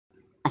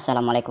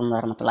Assalamualaikum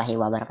warahmatullahi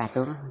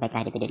wabarakatuh.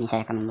 Baiklah, di video ini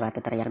saya akan membuat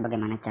tutorial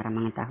bagaimana cara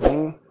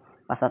mengetahui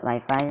password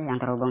wifi yang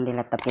terhubung di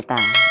laptop kita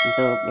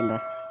untuk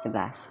Windows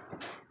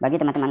 11. Bagi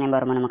teman-teman yang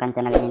baru menemukan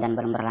channel ini dan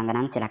belum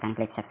berlangganan, silahkan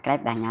klik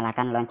subscribe dan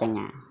nyalakan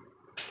loncengnya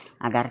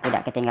agar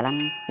tidak ketinggalan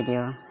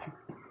video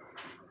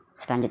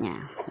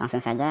selanjutnya.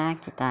 Langsung saja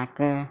kita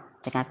ke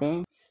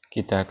TKP.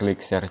 Kita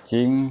klik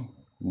searching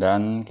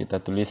dan kita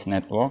tulis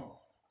network,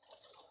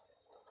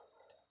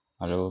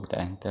 lalu kita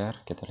enter.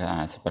 Kita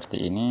lihat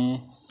seperti ini.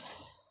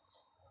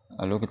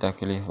 Lalu kita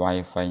pilih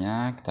wifi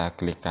nya, kita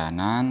klik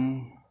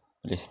kanan,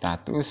 pilih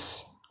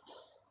status,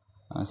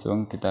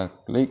 langsung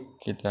kita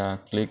klik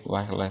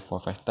wireless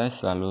wifi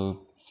test,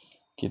 lalu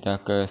kita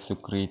ke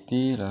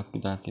security, lalu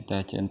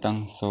kita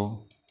centang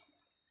show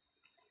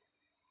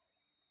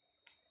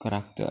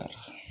karakter.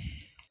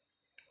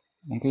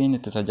 Mungkin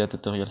itu saja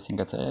tutorial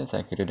singkat saya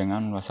akhiri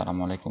dengan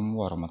wassalamualaikum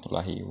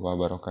warahmatullahi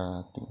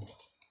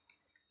wabarakatuh.